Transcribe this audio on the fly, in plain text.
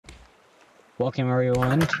Welcome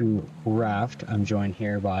everyone to Raft. I'm joined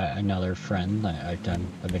here by another friend that I've done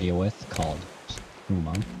a video with called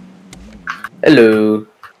Umo. Hello.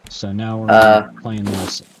 So now we're playing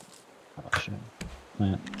this. Oh shit!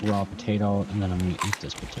 Plant raw potato, and then I'm gonna eat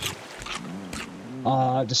this potato.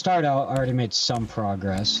 To start out, I already made some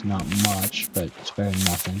progress. Not much, but it's better than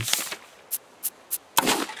nothing.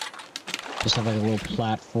 Just have like a little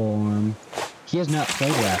platform. He has not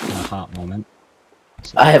played Raft in a hot moment.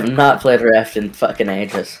 So I have not played Raft in fucking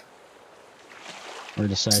ages.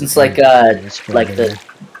 Since like the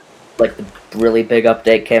really big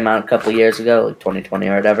update came out a couple years ago, like 2020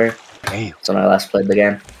 or whatever. Damn. That's when I last played the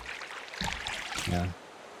game. Yeah.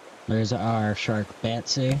 There's our shark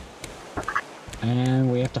Betsy.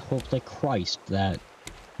 And we have to hope like Christ that,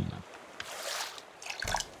 you know.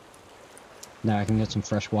 Now I can get some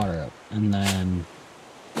fresh water up. And then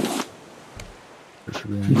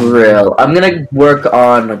grill. I'm gonna work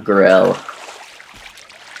on a grill.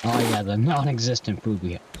 Oh yeah, the non-existent food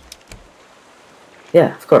we have.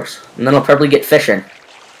 Yeah, of course. And then I'll probably get fishing.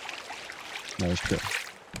 That is true.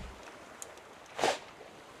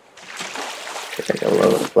 Take a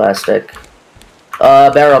load of plastic.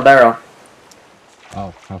 Barrel.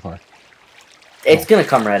 Oh, how far? It's gonna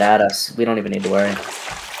come right at us. We don't even need to worry.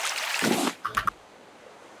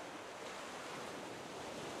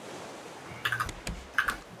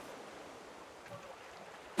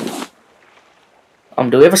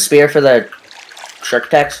 Do we have a spear for the shark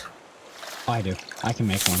attacks? Oh, I do. I can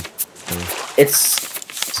make one.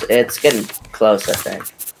 It's getting close, I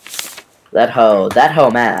think. That hoe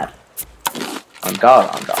mad. On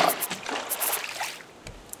God.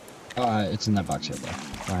 It's in that box right there,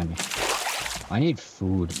 behind me. I need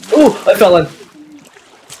food. Ooh, I fell in.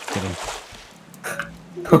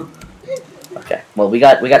 Okay, well we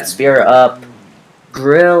got spear up.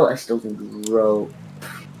 Grill, I still can rope.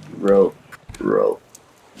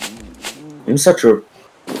 I'm such a...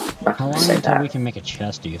 How long until we can make a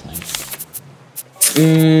chest, do you think?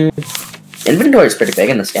 Inventory is pretty big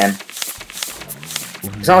in this game.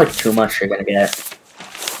 It's not like too much you're gonna get.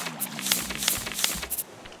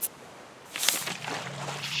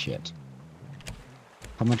 Shit.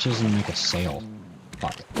 How much is it to make a sail?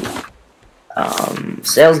 Fuck.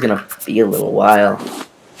 Sail's gonna be a little while.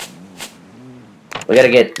 We gotta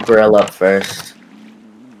get grill up first.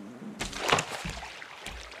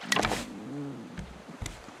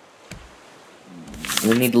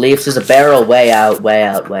 We need leaves. There's a barrel way out.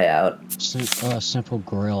 Simple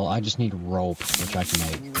grill. I just need rope, which I can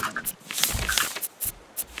make.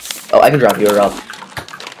 Oh, I can drop you a rope.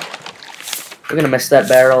 We're gonna miss that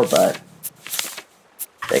barrel, but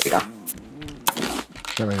there you go.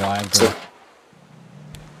 There we go. I have grill.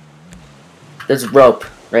 There's rope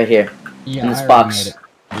right here. Yeah, in this I box. made it.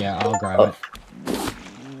 Yeah, I'll grab it.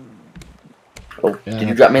 Oh, did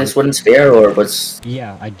you drop me this wooden spear, or was...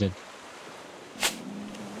 Yeah, I did.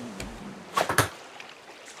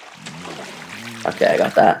 Okay, I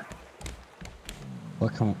got that.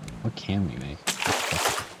 What can we make?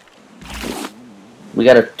 We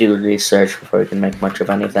gotta do research before we can make much of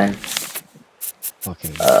anything. Okay.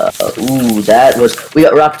 Ooh, that was... We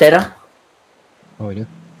got raw potato? Oh, we do?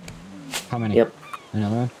 How many? Yep.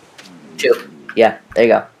 Another one? 2. Yeah, there you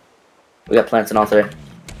go. We got plants in all 3.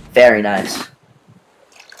 Very nice.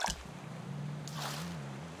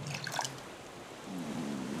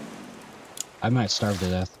 I might starve to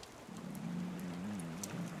death.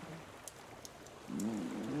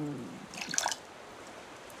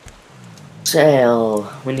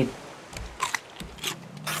 Sail. We need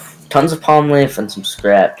tons of palm leaf and some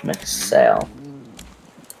scrap to make a sail.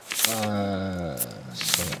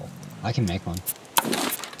 Sail. I can make one.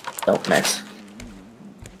 Don't mix.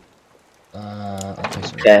 Okay,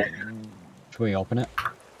 so okay. Should we open it?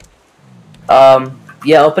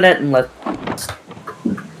 Yeah, open it and let...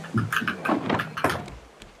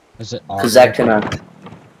 Is it Because that can,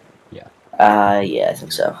 Yeah. Yeah, I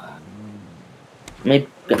think so. Let me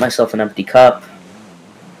get myself an empty cup.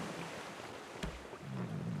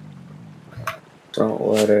 Salt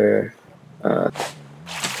water. Oh,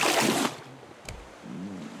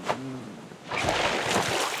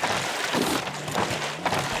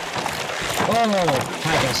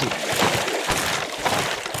 hi, Bessie.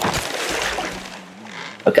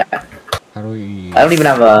 Okay. How do we... I don't even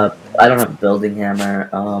have a... I don't have a building hammer.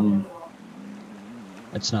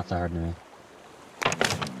 It's not that hard to make.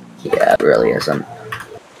 Yeah, it really isn't.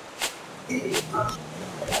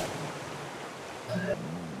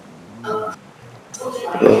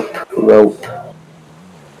 Rope.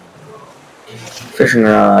 Fishing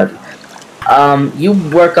rod. You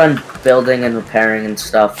work on building and repairing and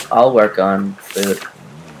stuff. I'll work on food.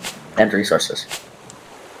 and resources.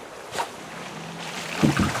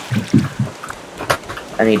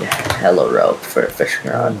 I need hella rope for a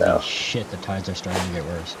fishing rod, though. Holy shit, the tides are starting to get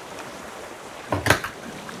worse.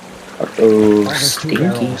 Oh, There's two stinky.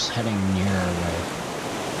 barrels heading near our way.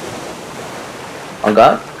 On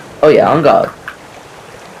God? Oh yeah, on God.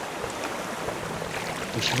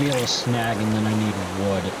 We should be able to snag, and then I need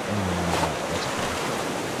wood and what's it called?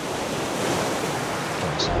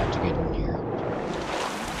 So I have to get in here.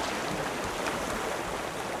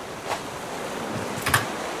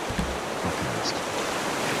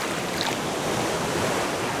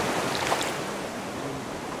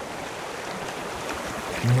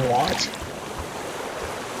 What?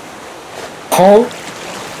 Oh.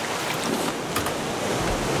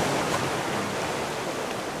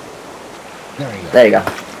 There you go. There you go.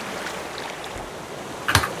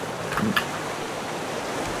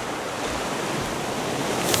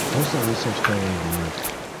 Where's the research going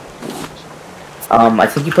on? I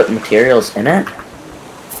think you put materials in it.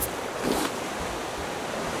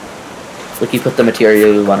 Like you put the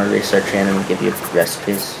material you want to research in and give you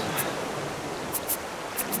recipes.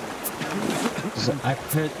 So I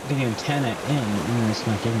put the antenna in, and it's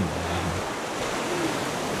not giving me that.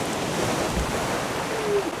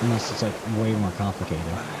 Unless it's like way more complicated.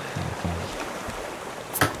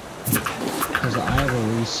 Because I have a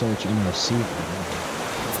research and receiver.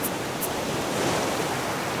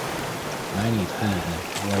 I need food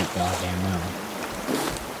right goddamn now.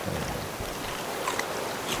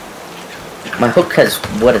 My hook has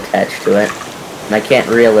wood attached to it, and I can't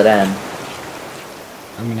reel it in.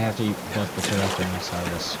 I'm gonna have to eat both the director and this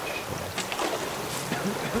harvest.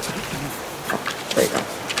 There you go.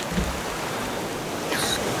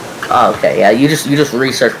 Oh, okay, yeah, you just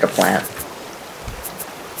researched the plant.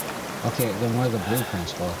 Okay, then what are the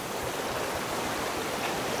blueprints for?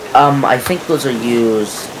 I think those are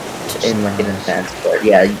used in like an advanced, but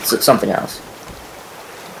yeah, it's something else.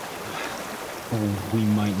 Oh, we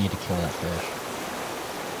might need to kill that fish.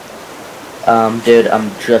 Dude,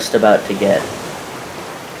 I'm just about to get.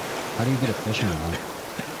 How do you get a fishing rod?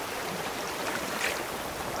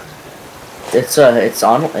 It's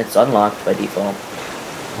unlocked by default.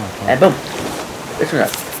 Oh, And boom, fishing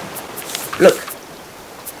rod. Look.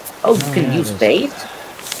 Oh, you Oh, can yeah, use there's- bait.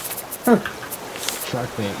 Huh. shark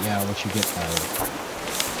bait, yeah, what you get by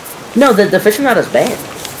No, the fishing rod is bait.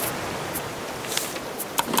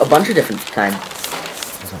 A bunch of different kinds.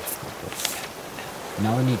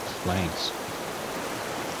 Now we need planks.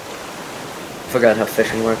 Forgot how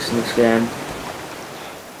fishing works in this game.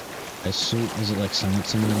 I assume, is it like somewhat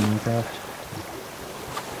similar to Minecraft?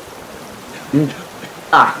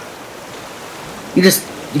 Ah. You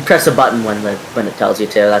press a button when it tells you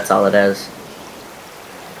to. That's all it is.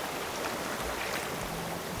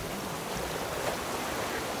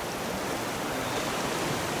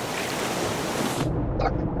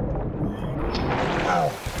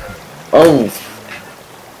 Oh.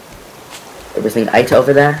 Everything ate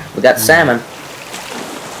over there. We got salmon.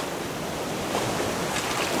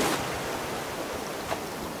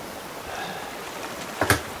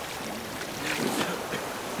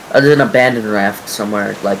 There's an abandoned raft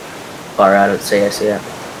somewhere, like, far out. I'd say I see it.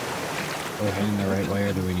 Are we heading the right way,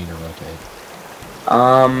 or do we need to rotate?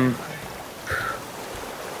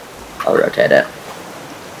 I'll rotate it.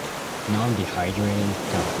 Now I'm dehydrated.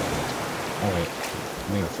 Oh wait,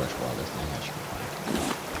 we have a freshwater thing, that should be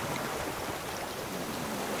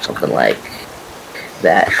fine. Something like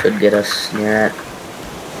that should get us near it.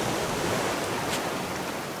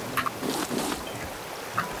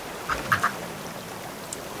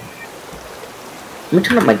 Let me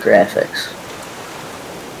turn up my graphics.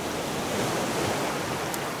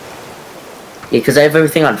 Yeah, because I have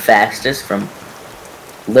everything on fastest from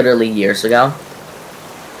literally years ago.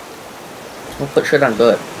 We'll put shit on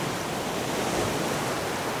good.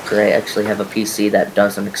 Because I actually have a PC that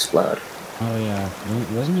doesn't explode. Oh yeah,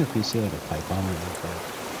 wasn't your PC like a pipe bomb or something?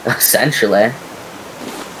 Essentially.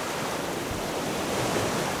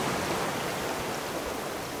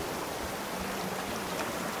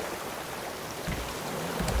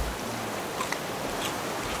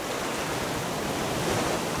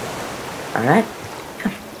 Alright.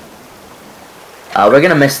 We're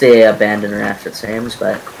gonna miss the abandoned raft, it seems,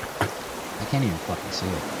 but... I can't even fucking see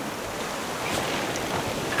it.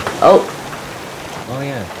 Oh! Oh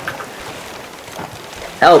yeah.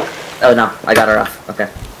 Help! Oh no, I got her off. Okay.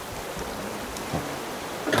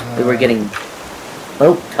 We were getting...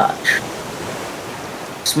 boat touch.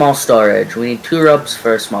 Small storage. We need 2 ropes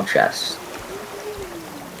for a small chest.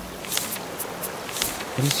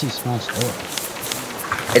 How do you see small storage?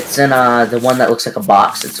 It's in the one that looks like a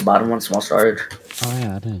box. It's the bottom one, small storage. Oh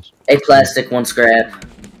yeah, it is. 8 plastic, 1 scrap.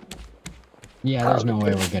 Yeah, there's no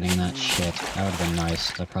way we're getting that shit. That would've been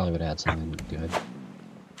nice. That probably would've had something good.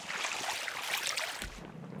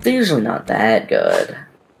 They're usually not that good.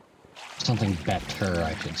 Something better,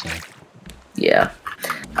 I should say. Yeah.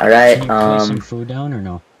 Alright, Can you place some food down or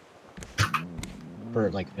no?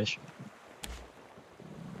 For, like, fish?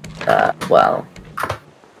 well,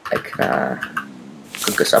 I can,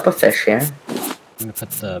 cook us up a fish here. I'm gonna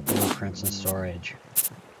put the blueprints in storage.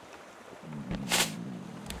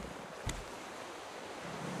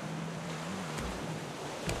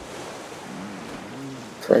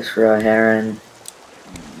 Place raw heron.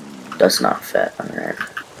 Does not fit. Alright.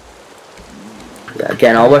 Yeah,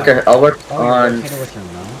 again, I'll work on. Hit it with your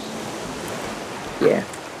mouse. Yeah.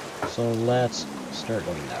 So let's start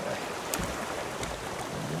going that way.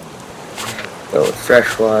 Go with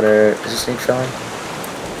fresh water. Does this need filling?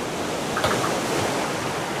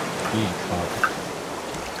 You need coffee.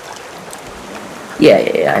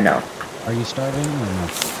 Yeah, I know. Are you starving or no?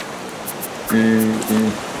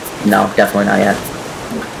 No, definitely not yet.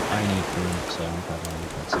 I need food, so I'm probably gonna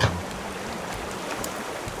put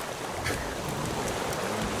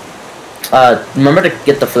some. Remember to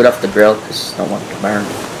get the food off the grill, because no one can burn.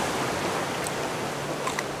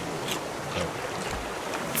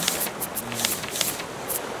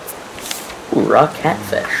 Ooh, raw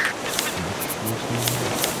catfish.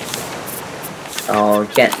 Oh, we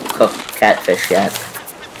can't cook catfish yet.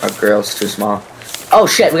 Our grill's too small. Oh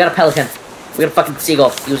shit, we got a pelican. We got a fucking seagull.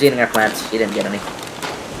 He was eating our plants. He didn't get any.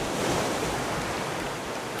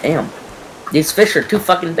 Damn. These fish are too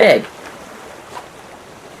fucking big.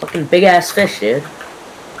 Fucking big ass fish, dude.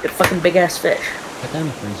 Get fucking big ass fish. Put that in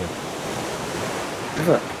the freezer.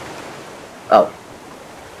 Oh.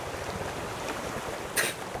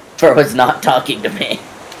 Fur was not talking to me.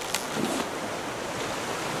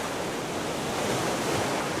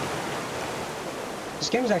 This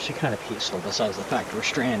game is actually kind of peaceful, besides the fact we're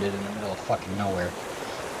stranded in the middle of fucking nowhere.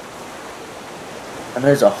 And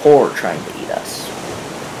there's a horde trying to eat us.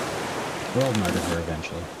 We'll murder her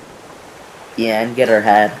eventually. Yeah, and get her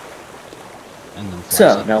head. And then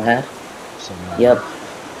So, no head? So no Yep. head.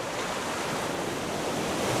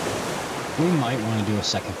 We might want to do a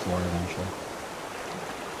second floor eventually.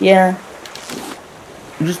 Yeah.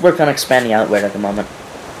 I'm just working on expanding outward at the moment.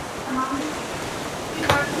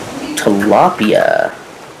 Tilapia.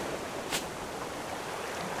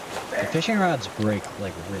 The fishing rods break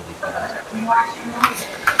like really fast.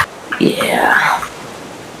 Yeah.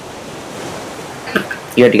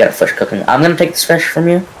 You already got a fish cooking. I'm gonna take this fish from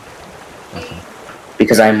you. Okay.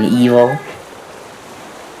 Because I'm evil.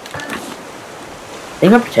 I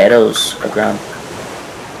think my potatoes are ground.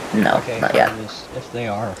 No, Okay, not yet. If they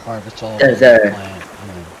are, harvest all They're of there. the plant.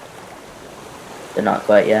 They're not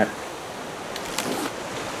quite yet.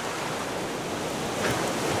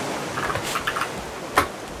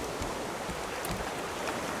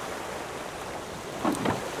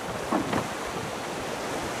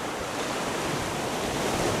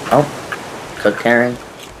 Oh, cooked herring.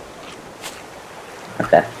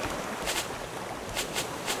 Okay.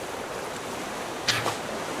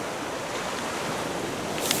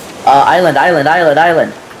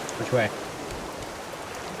 Island. Which way?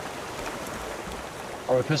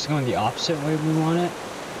 Are we supposed to go in the opposite way we want it?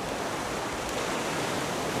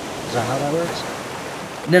 Is that how that works?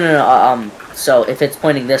 No. So if it's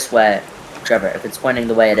pointing this way, Trevor, if it's pointing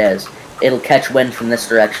the way it is, it'll catch wind from this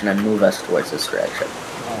direction and move us towards this direction.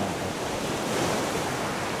 Oh.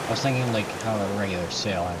 I was thinking like how a regular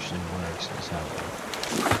sail actually works. Is how it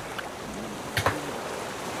works.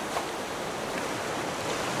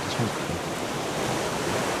 This one's cool.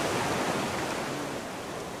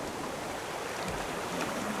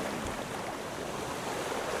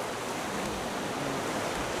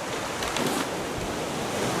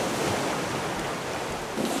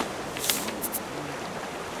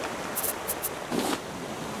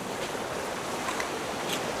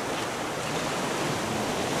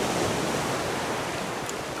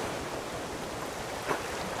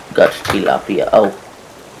 Got tilapia. Oh.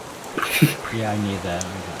 Yeah, I need that.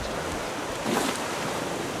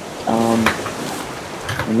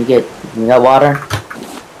 Let me get. We got water.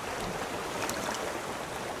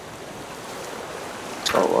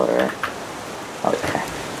 Oh, water. Okay.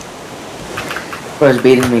 Bro's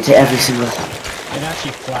beating me to every single. It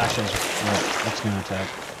actually flashes what's gonna attack.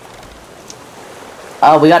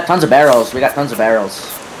 Oh, we got tons of barrels.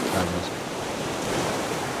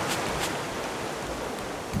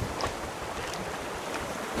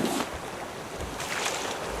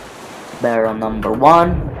 Barrel number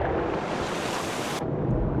 1.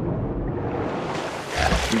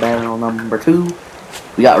 Barrel number 2.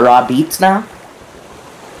 We got raw beets now.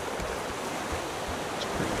 It's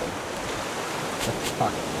pretty good. What the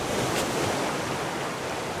fuck?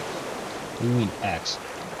 What do you mean X?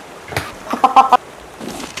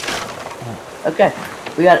 Okay,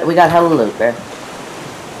 we got hella loot there.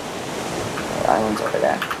 The island's over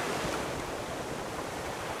there.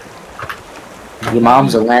 Now, Your why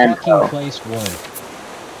mom's do a you land. fucking place wood.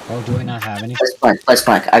 Oh, do I not have any? Place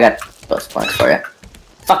plank. I got place planks for you.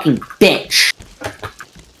 Fucking bitch.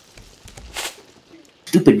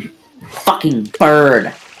 Stupid fucking bird.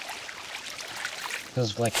 I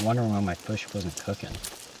was like wondering why my push wasn't cooking.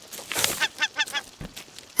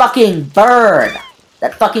 Fucking bird.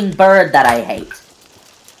 That fucking bird that I hate.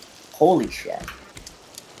 Holy shit.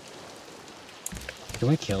 Can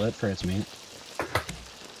we kill it for its meat?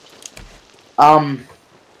 I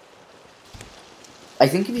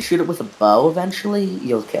think if you shoot it with a bow eventually,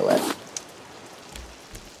 you'll kill it.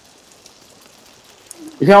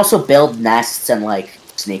 You can also build nests and, like,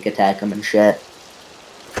 sneak attack them and shit.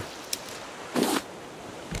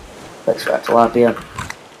 That's right, tilapia.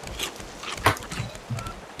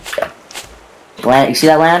 Okay. Land, you see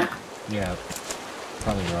that land? Yeah.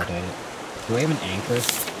 Probably rotate it. Do we have an anchor?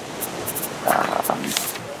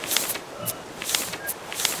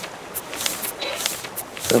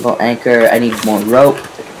 Swivel anchor. I need more rope. I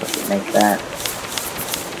can make that.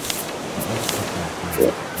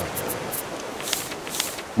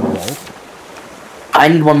 Rope? I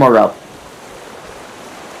need one more rope.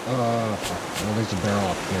 Well, there's a barrel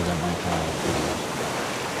up here that might have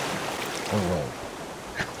or rope.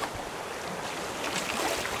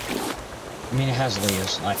 I mean, it has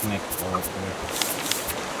leaves. I can make a rope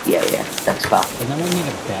here. Yeah, that's fine. But then we need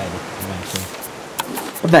a bed eventually.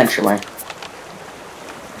 Eventually.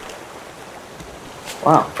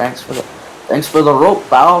 Wow, thanks for the rope,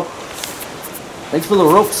 pal. Thanks for the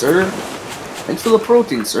rope, sir. Thanks for the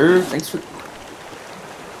protein, sir. Thanks for...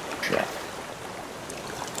 Shit.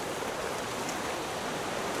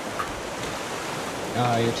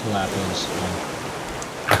 Your tilapia's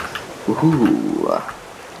Ooh.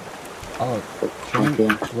 Oh, can we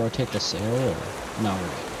rotate the sail or... No, we're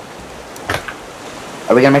good.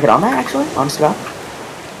 Are we gonna make it on there, actually? Honest to God?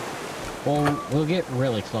 Well, we'll get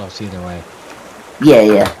really close either way.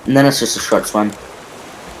 Yeah. And then it's just a short swim.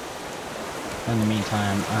 In the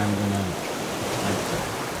meantime, I'm gonna...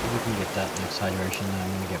 We can get that next hydration, then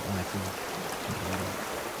I'm gonna get my food.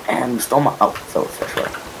 And stole my... Oh, so fish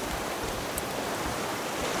right.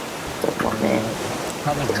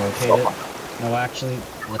 Probably rotate it. No, actually,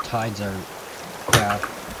 the tides are... Yeah,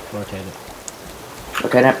 rotate it.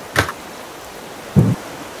 Okay, then.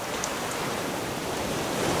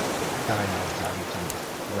 God, I know it's having some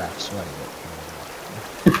Raft sweaty, but...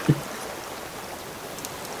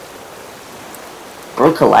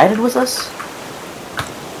 Bro collided with us?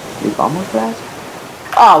 We bomb with that?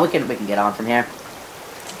 Oh, we can get on from here.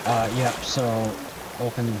 Yep, so...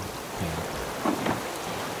 Open... Yeah.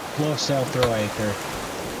 Blow sail through anchor.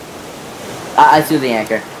 I threw the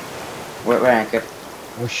anchor. We're anchored.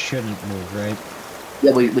 We shouldn't move, right?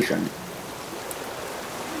 Yeah, we shouldn't.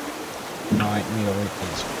 No, I need to wait for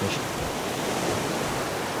this fish.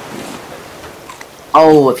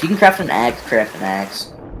 Oh, if you can craft an axe, craft an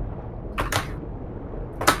axe.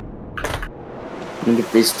 You can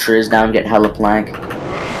get these trees down, get hella plank.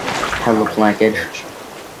 Hella plankage.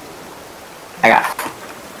 I got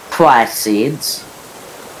pie seeds.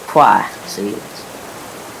 Pie seeds.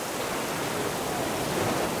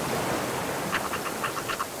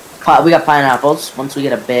 We got pineapples. Once we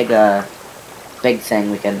get a big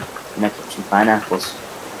thing, we can make up some pineapples. Stone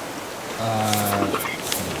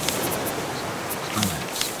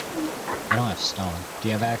axe. I don't have stone. Do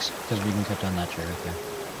you have axe? Because we can cut down that tree right there.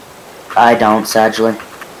 I don't, sadly.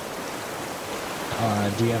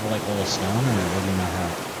 Do you have like a little stone, or what do you not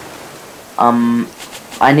have?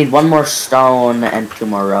 I need one more stone and 2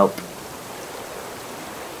 more rope.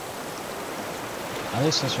 At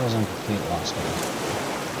least this wasn't complete lost.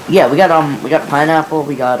 Yeah, we got pineapple,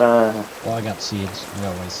 we got Well, I got seeds. I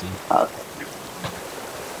got white seed.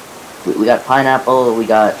 We got pineapple,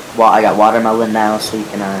 I got watermelon now, so you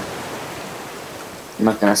can I'm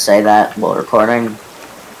not gonna say that while recording.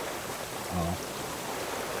 Oh.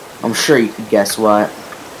 I'm sure you could guess what.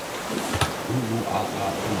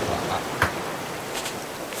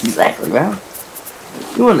 Exactly, bro.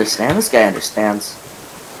 You understand, this guy understands.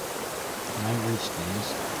 Can I reach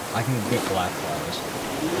these? I can get black flowers.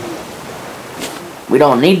 We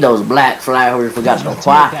don't need those black flowers, we got the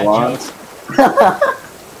white ones.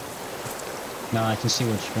 Now I can see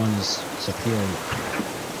which one is superior.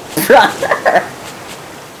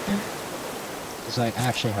 Because I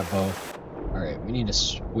actually have both. Alright, We need to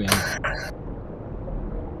swim.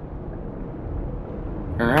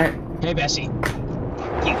 Alright. Hey, Bessie.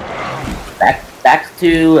 You. Back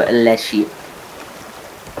to Le Sheep. Is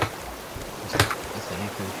the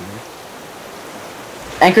anchor here?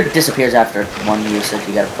 Anchor disappears after one usage.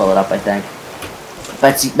 You gotta pull it up, I think.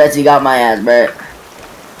 Betsy got my ass, bro.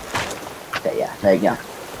 Okay, yeah, there you go.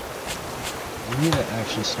 We need to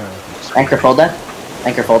actually start like Anchor full dead?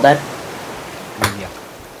 Anchor full dead? Yeah.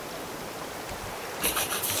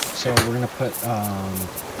 So we're gonna put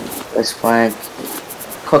This plank.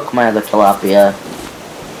 Cook my other tilapia.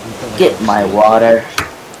 like, Get my water.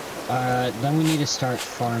 Then we need to start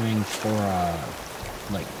farming for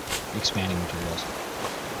like expanding materials.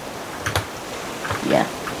 Yeah.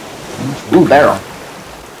 Ooh, barrel.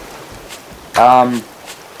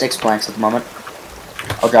 6 planks at the moment.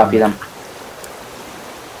 I'll drop you them.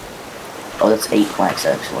 Oh, that's 8 planks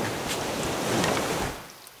actually.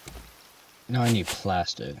 No, I need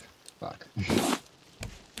plastic. Fuck.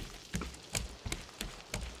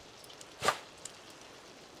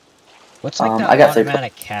 What's like I that got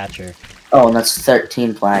automatic catcher? Oh, and that's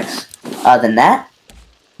 13 planks. The net?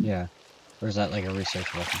 Yeah. Or is that like a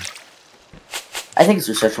research weapon? I think it's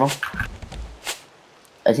researchable.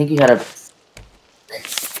 I think you gotta...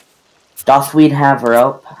 Doth weed have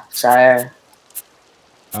rope, sire?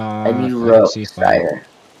 I need rope, sire.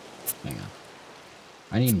 Hang on.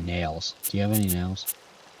 I need nails. Do you have any nails?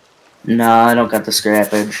 No, I don't got the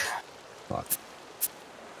scrappage. Fuck.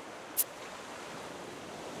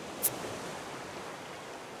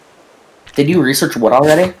 Did you research wood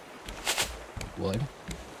already? Wood?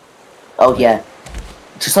 Oh, yeah.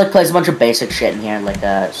 Just, like, place a bunch of basic shit in here, like,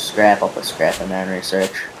 scrap. I'll put scrap in there and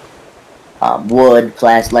research. Wood,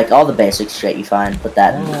 plastic, like, all the basic shit you find, put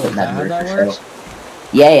that in, Is that how that works?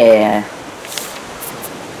 Yeah.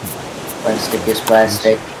 Plastic is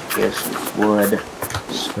plastic, is wood.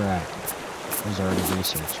 Scrap. Was already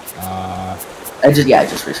researched. I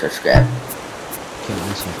just researched scrap. Okay,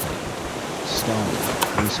 research like stone.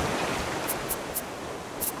 Research.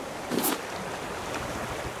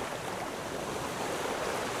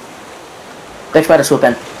 Bitch better swoop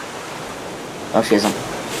in. Oh, she isn't.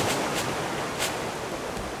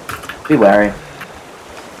 Be wary.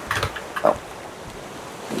 Oh.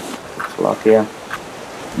 Tilapia.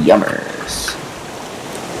 Yummers.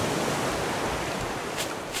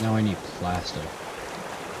 Now I need plastic.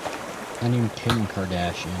 I need Kim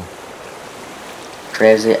Kardashian.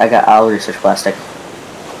 Crazy. I'll research plastic.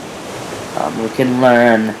 We can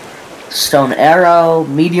learn stone arrow,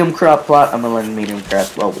 medium crop plot. I'm gonna learn medium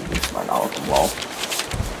crop. Well, we can just learn all of them. Well.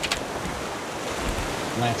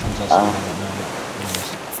 Lanterns also haven't known it.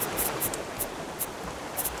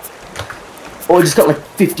 Oh, I just got like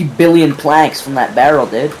 50 billion planks from that barrel,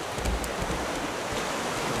 dude.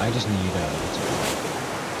 I just need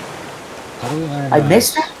how do we learn? I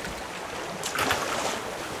missed it.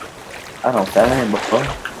 I don't know if that him before.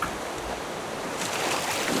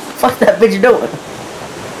 Fuck that bitch doing.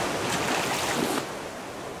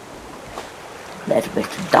 That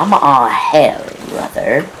bitch dumb as hell,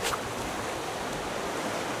 brother.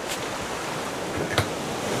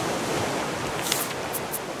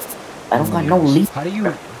 I don't got no leaf. How do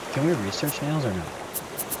you... Can we research nails or no?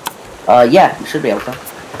 Yeah, you should be able to.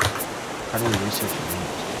 How do we research nails?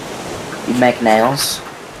 You make nails,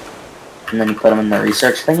 and then you put them in the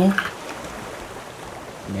research thingy.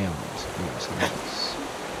 Nails.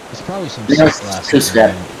 It's probably some nails 2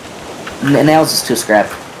 scrap. Nails is 2 scrap.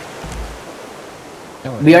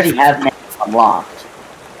 No, we already have nails unlocked.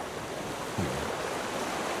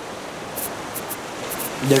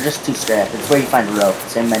 They're just 2 scrap. It's where you find a rope.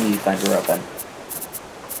 Same menu you find a rope in.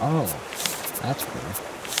 Oh, that's cool.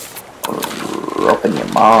 Rope in your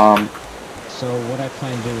mom. So what I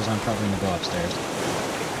plan to do is I'm probably gonna go upstairs.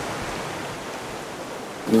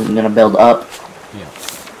 You're gonna build up? Yeah.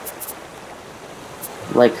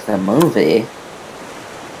 Like the movie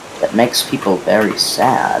that makes people very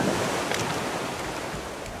sad.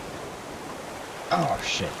 Oh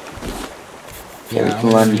shit. Yeah, Yeah,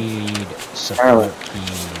 we I need support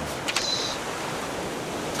keys.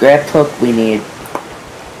 Grab hook, we need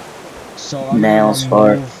so I'm nails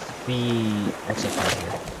for the what's it called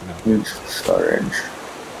here? No. Storage.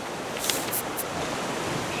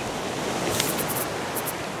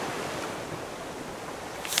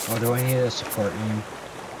 Oh, do I need a support room?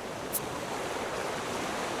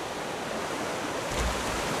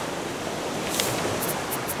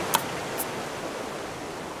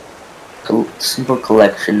 Simple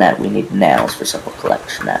collection net. We need nails for simple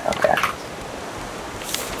collection net. Okay.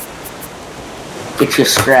 Get your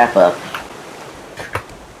scrap up.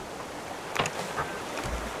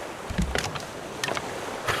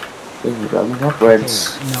 Is it rolling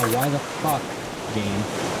upwards? Okay, now why the fuck, game?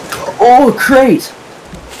 Oh, crate!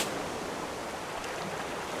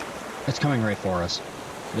 It's coming right for us.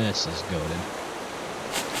 This is goated.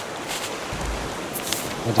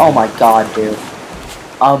 Oh my god, dude.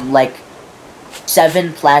 Like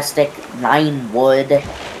 7 plastic, 9 wood,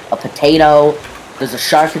 a potato. There's a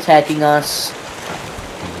shark attacking us.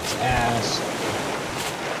 Its ass.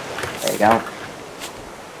 There you go.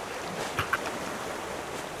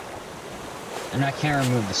 And I can't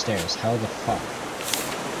remove the stairs. How the fuck?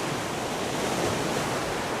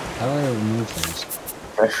 How do I remove things?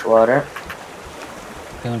 Fresh water.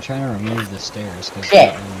 Okay, I'm trying to remove the stairs because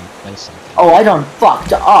Shit. it's not letting me place something. Oh, I done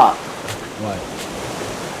fucked up. What?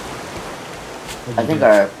 I think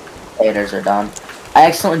our potatoes are done. I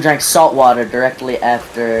accidentally drank salt water directly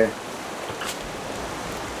after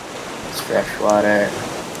it's fresh water.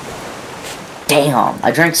 Damn,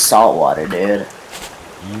 I drank salt water, dude.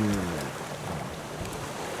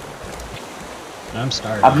 I'm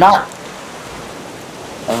starving. I'm not.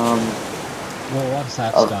 Well, once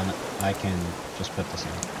that's done, I can just put this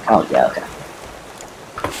in. Oh yeah, okay.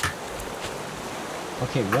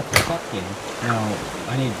 Okay, what the fuck, game? No,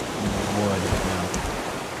 I need wood now.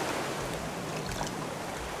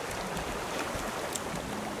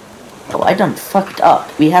 Oh, I done fucked up.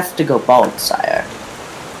 We have to go bald, sire.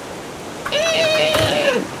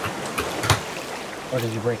 Or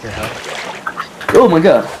did you break your head? Oh my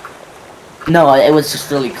god. No, it was just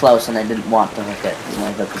really close and I didn't want to hook it. Because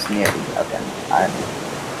my hook was nearly broken.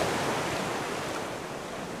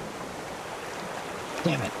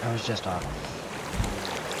 Damn it, I was just off.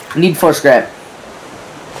 We need 4 scrap.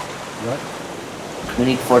 What? We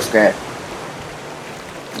need 4 scrap.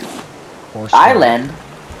 Island?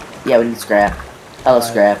 Yeah, we need scrap. Hello,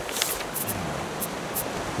 scrap.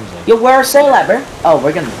 Who's that? Yo, where are sail at, bro? Oh,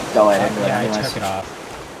 we're gonna go ahead and do it Yeah, anyways. I took it off.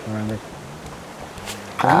 Remember?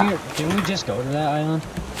 Didn't we just go to that island?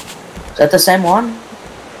 Is that the same one? I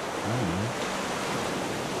don't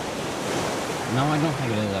know. No, I don't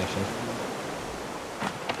think it is actually.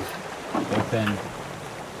 Open.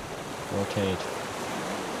 Rotate.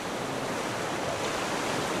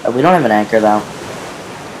 We don't have an anchor though.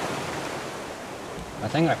 I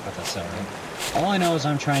think I put this out right. All I know is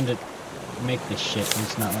I'm trying to make this shit and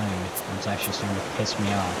it's not letting me. It's actually starting to piss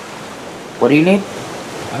me off. What do you need?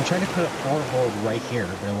 I'm trying to put a porthole right here,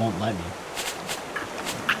 but it won't let me.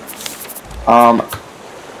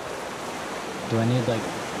 Do I need like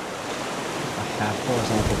a half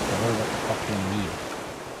horizontal pillar? What the fuck do I need?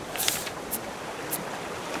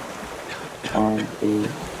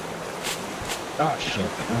 Oh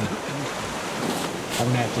shit. I'm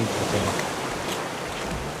gonna have to eat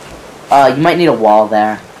potato. You might need a wall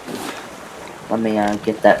there. Let me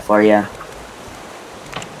get that for you.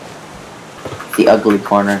 The ugly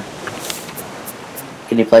corner.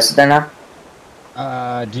 Can you place it there now?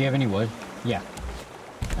 Do you have any wood? Yeah.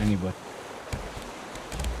 I need wood.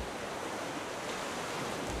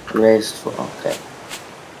 Raised for okay.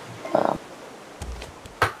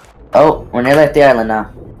 Oh, we're nearly at the island now.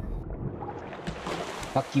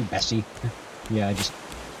 Fuck you, Bessie. Yeah, I just...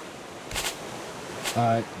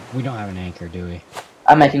 we don't have an anchor, do we?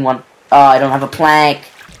 I'm making one. Oh, I don't have a plank.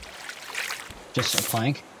 Just a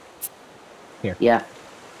plank? Here. Yeah.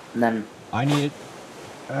 And then... I need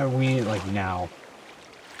it. We need it, like, now.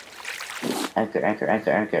 Anchor, anchor,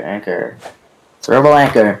 anchor, anchor, anchor. Thermal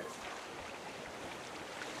anchor.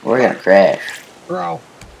 We're gonna crash. Bro!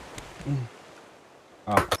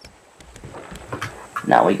 Oh.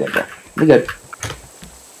 No, we good, bro. We good.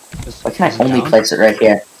 Why can I only down? place it right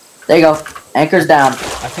here? There you go. Anchor's down.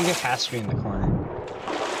 I think it has to be in the corner.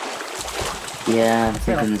 Yeah, I'm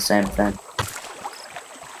thinking the same thing.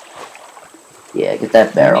 Yeah, get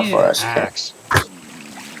that barrel for us. Axe.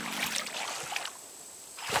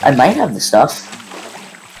 I might have the stuff.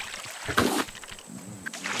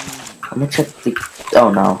 Let me check the... Oh,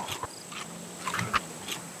 no.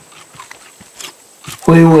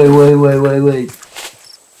 Wait.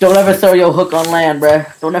 Don't ever throw your hook on land,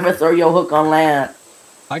 bruh. Don't ever throw your hook on land.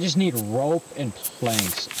 I just need rope and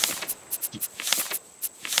planks.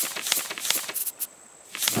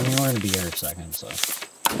 I mean, we're gonna be here in a second, so...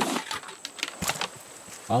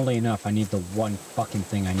 Oddly enough, I need the one fucking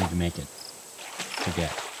thing I need to make it. To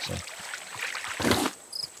get, so...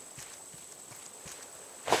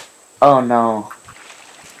 Oh, no.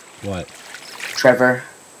 What? Trevor.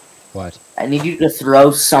 What? I need you to throw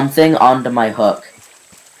something onto my hook.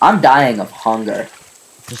 I'm dying of hunger.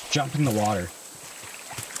 Just jump in the water.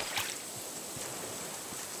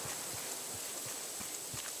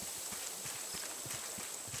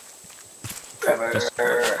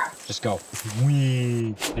 Just go.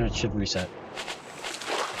 Whee! And it should reset.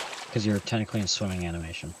 Because you're technically in swimming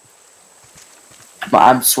animation.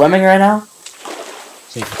 I'm swimming right now?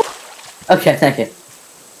 See? Okay, thank you.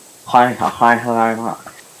 Hi.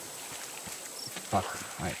 Fuck.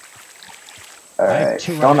 Alright. Alright,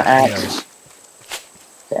 two don't rocket axe. potatoes.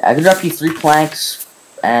 Okay, I can drop you 3 planks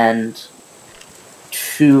and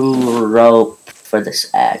 2 rope for this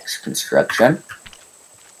axe construction.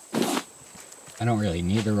 I don't really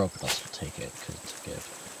need the rope, but I'll still take it, because it's a gift.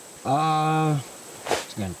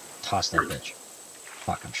 Just gonna toss that bitch.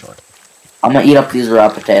 Fuck, I'm short. I'm gonna eat up these raw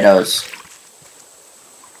potatoes.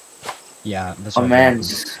 Yeah, this Oh way. man.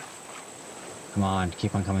 Come on,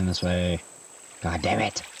 keep on coming this way. God damn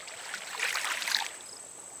it.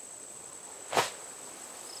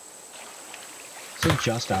 Is it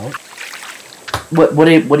just out? What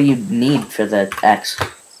do you need for the axe?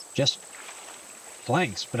 Just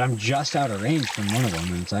planks, but I'm just out of range from one of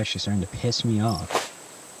them, and it's actually starting to piss me off.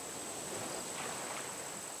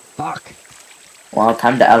 Fuck. Well,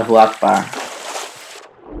 time to Allahu Akbar.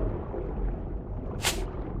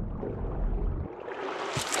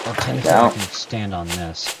 Well, technically I can stand on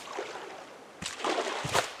this.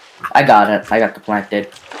 I got it. I got the plank, dude.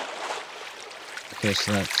 Okay,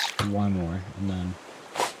 so that's one more, and then...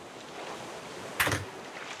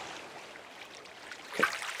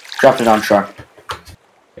 Dropped it on shore.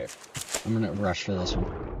 Okay, I'm gonna rush for this one.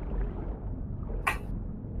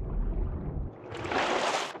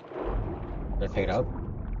 Did I pick it up?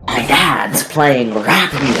 My dad's playing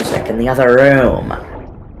rap music in the other room.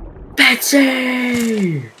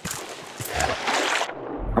 Betsy!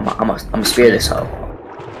 I'm gonna spear this hoe.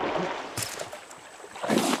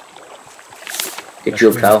 Get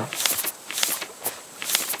you a cow.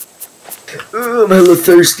 I'm hella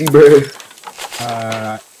thirsty, bro.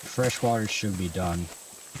 Fresh water should be done.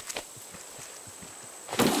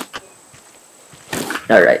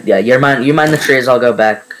 Alright, yeah, you mind the trees, I'll go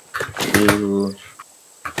back to...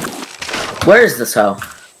 Where is this hoe?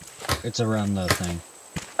 It's around the thing.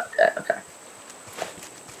 Okay.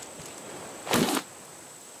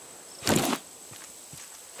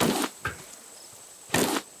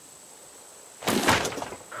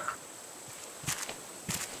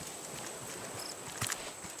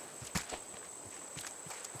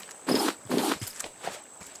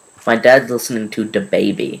 My dad's listening to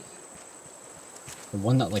DaBaby. The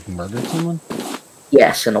one that, like, murdered someone?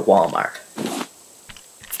 Yes, in a Walmart.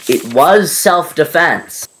 It was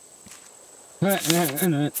self-defense.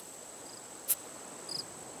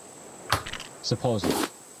 Supposedly.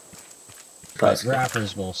 But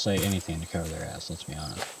rappers will say anything to cover their ass, let's be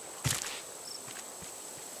honest.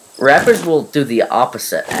 Rappers will do the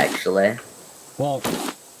opposite, actually. Well,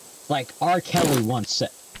 like, R. Kelly once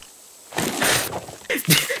said...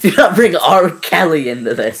 Do not bring R. Kelly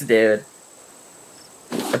into this, dude.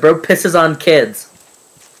 The bro pisses on kids.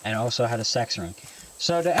 And also had a sex ring.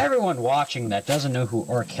 So to everyone watching that doesn't know who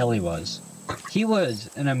R. Kelly was, he was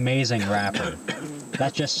an amazing rapper.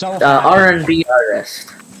 That's just so R&B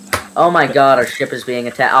artist. Oh my god, our ship is being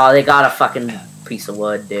attacked. Oh, they got a fucking piece of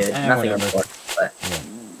wood, dude. Nothing important, but...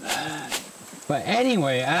 Yeah. But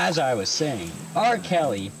anyway, as I was saying, R.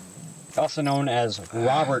 Kelly, also known as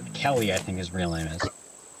Robert Kelly, I think his real name is.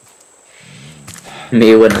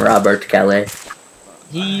 Me and Robert Kelly.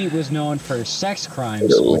 He was known for sex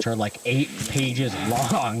crimes, which are like 8 pages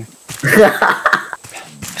long.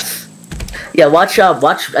 Yeah, watch,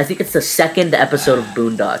 I think it's the 2nd episode of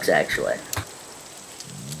Boondocks, actually.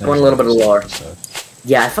 I want a little bit of lore.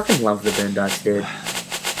 Yeah, I fucking love the Boondocks, dude.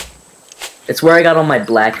 It's where I got all my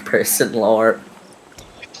black person lore.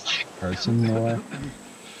 Black person lore?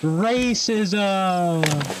 Racism!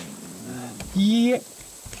 Yeah.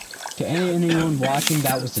 To anyone watching,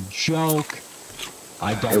 that was a joke.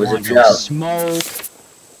 I don't want no smoke.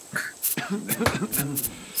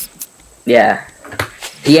 Yeah.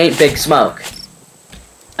 He ain't Big Smoke.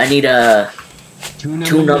 I need a... two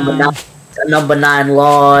number 9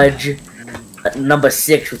 large. A number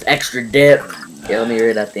 6 with extra dip. Okay, let me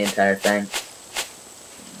read out the entire thing.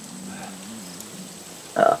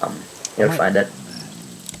 You'll find it.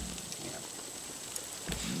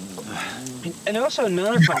 And also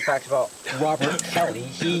another fun fact about Robert Kelly,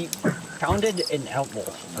 he founded an album,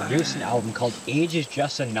 produced an album called Age is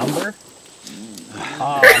Just a Number.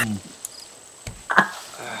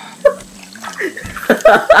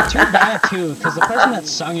 Too bad too, because the person that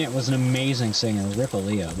sung it was an amazing singer, Rip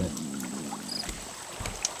Aaliyah,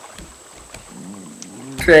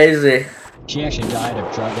 but... Crazy. She actually died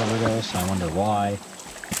of drug overdose, and I wonder why.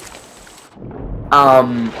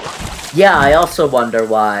 Yeah, I also wonder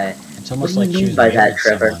why. It's almost What do like you she mean was by married that,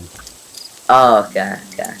 Trevor? someone. Oh, okay,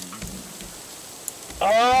 okay.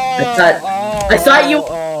 I thought you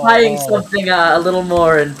were trying something a little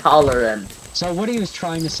more intolerant. So what he was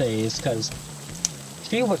trying to say is because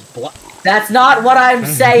she was That's not what I'm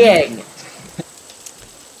saying.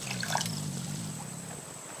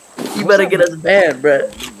 You better get us banned, bro.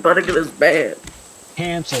 You better get us banned.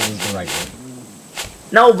 Cancelled is the right word.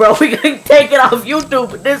 No, bro, we can take it off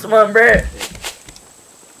YouTube with this one, bro.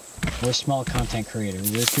 We're small content creators.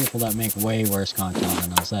 There's people that make way worse content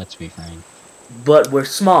than us, let's be frank. But we're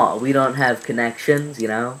small. We don't have connections, you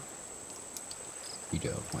know? You do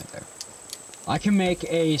have a point there. I can make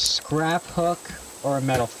a scrap hook or a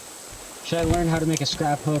metal... Should I learn how to make a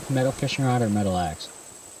scrap hook, metal fishing rod, or metal axe?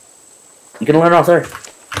 You can learn all three.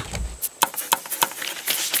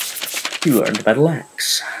 You learned metal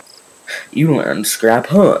axe. You learned scrap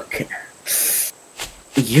hook.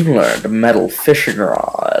 You learned metal fishing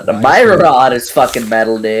rod. My rod is fucking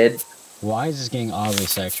metal, dude. Why is this getting oddly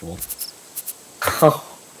sexual? Oh.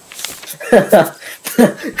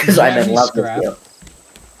 Because I'm in love with you.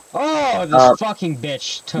 Oh, this fucking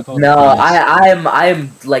bitch took all No, I'm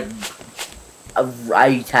like...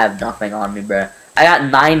 I have nothing on me, bro. I got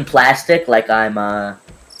 9 plastic like I'm,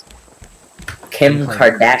 Kim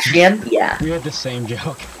Kardashian? Yeah. We had the same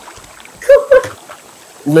joke.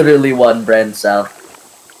 Literally one brain cell.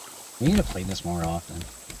 We need to play this more often.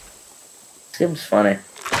 Seems funny.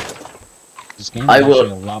 This game is actually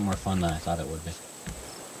a lot more fun than I thought it would be.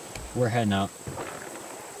 We're heading out.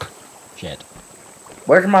 Shit.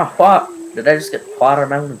 Where's my Did I just get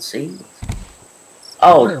watermelon seeds?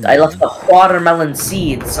 Oh, I left the watermelon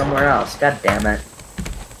seeds somewhere else. God damn it.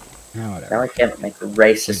 Oh, whatever. Now I can't make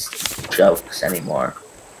racist jokes anymore.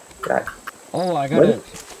 God. Oh, I got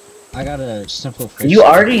a simple fish. Did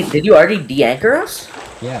you already de-anchor us?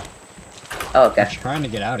 Yeah. Oh, okay. I'm trying to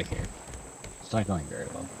get out of here. It's not going very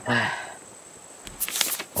well.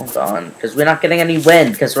 Hold on, because we're not getting any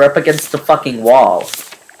wind, because we're up against the fucking wall.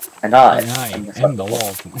 And I am the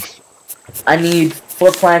wall. I need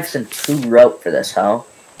 4 planks and 2 rope for this, huh?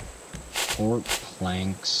 4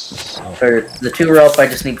 planks. Oh. For the 2 rope, I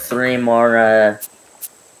just need 3 more,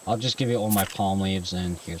 I'll just give you all my palm leaves,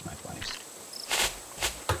 and here's my planks.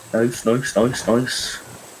 Nice, nice, nice, nice.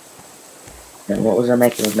 And what was I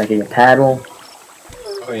making? I was making a paddle.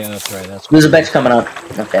 Oh yeah, that's right, that's... There's a bitch coming up.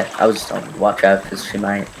 Okay, I was just telling you, watch out, because she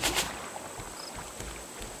might...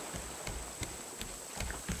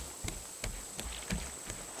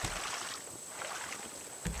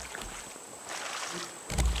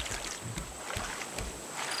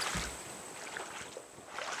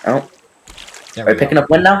 Oh. Are we picking up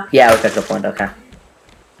wind now? Yeah, we're picking up wind, okay.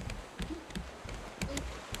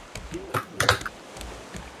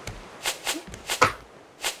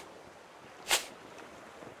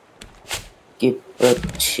 Give a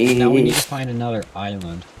cheese. Now we need to find another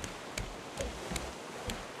island.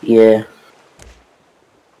 Yeah.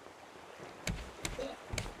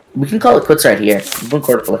 We can call it quits right here. We've been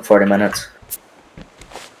recording for like 40 minutes.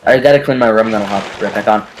 I gotta clean my room, then I'll hop right back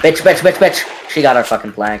on. Bitch, bitch, bitch, bitch! She got our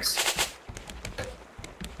fucking planks.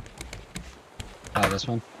 Oh, this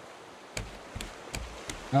one?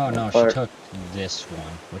 Oh no, she took this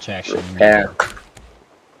one, which actually...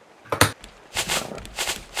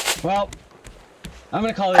 Well, I'm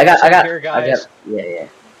gonna call it here, guys. Yeah.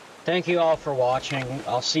 Thank you all for watching.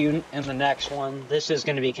 I'll see you in the next one. This is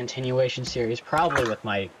gonna be a continuation series, probably with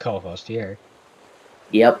my co-host here.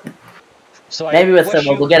 Yep. So maybe with him,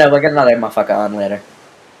 we'll get another motherfucker on later.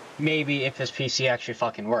 Maybe if his PC actually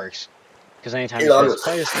fucking works. Because anytime he tries to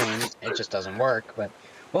play this game, it just doesn't work, but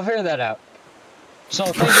we'll figure that out. So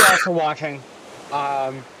thank you all for watching.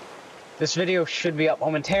 This video should be up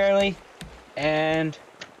momentarily, and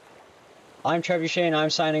I'm Trevor Shane, I'm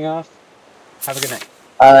signing off. Have a good night.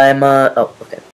 oh, okay.